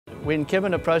When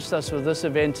Kevin approached us with this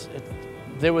event,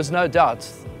 there was no doubt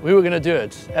we were going to do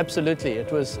it. Absolutely.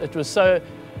 It was so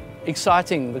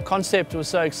exciting. The concept was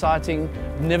so exciting.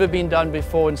 Never been done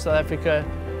before in South Africa.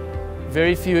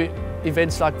 Very few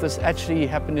events like this actually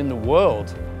happen in the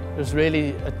world. It was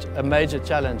really a major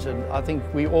challenge, and I think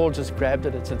we all just grabbed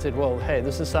at it and said, well, hey,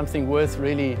 this is something worth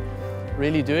really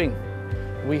doing.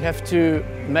 We have to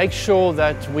make sure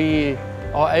that we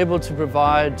are able to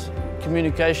provide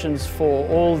communications for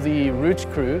all the route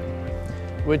crew,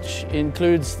 which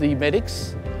includes the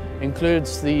medics,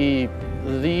 includes the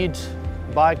lead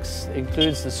bikes,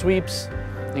 includes the sweeps,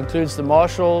 includes the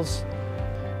marshals.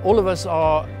 All of us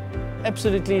are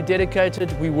absolutely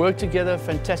dedicated. We work together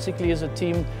fantastically as a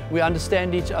team. We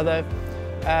understand each other,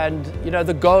 and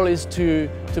the goal is to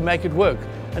make it work.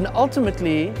 And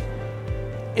ultimately,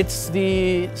 it's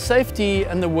the safety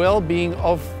and the well-being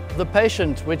of the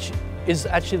patient, which is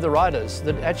actually the riders,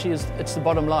 it's the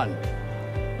bottom line.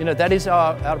 That is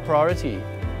our priority.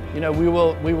 We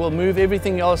will move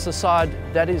everything else aside.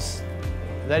 That is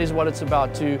what it's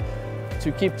about, to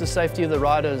keep the safety of the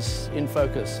riders in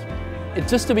focus.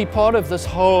 Just to be part of this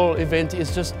whole event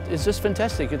is just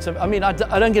fantastic. I mean, I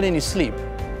don't get any sleep.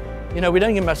 We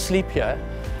don't get much sleep here,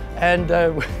 and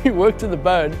we work to the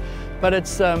bone. But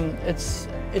it's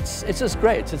just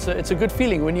great. It's a good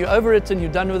feeling when you're over it and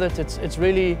you're done with it.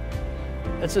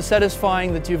 It's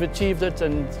satisfying that you've achieved it,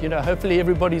 and hopefully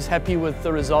everybody's happy with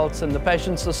the results and the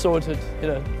patients are sorted.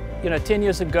 10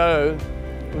 years ago,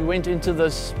 we went into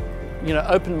this,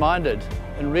 open-minded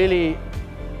and really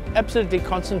absolutely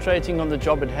concentrating on the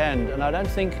job at hand. And I don't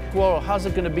think, well, how's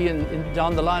it going to be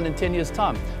down the line in 10 years'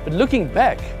 time? But looking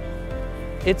back,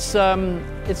 it's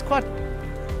quite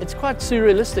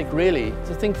surrealistic, really,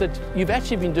 to think that you've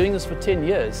actually been doing this for 10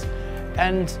 years.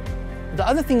 And the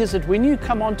other thing is that when you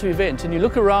come onto event and you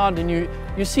look around and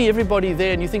you see everybody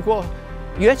there and you think, well,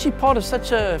 you're actually part of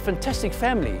such a fantastic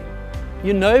family.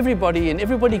 You know everybody and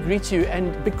everybody greets you,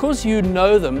 and because you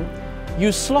know them,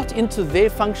 you slot into their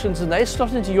functions and they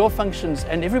slot into your functions,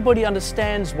 and everybody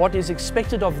understands what is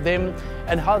expected of them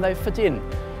and how they fit in.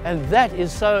 And that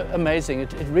is so amazing.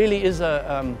 It really is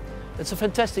it's a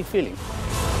fantastic feeling.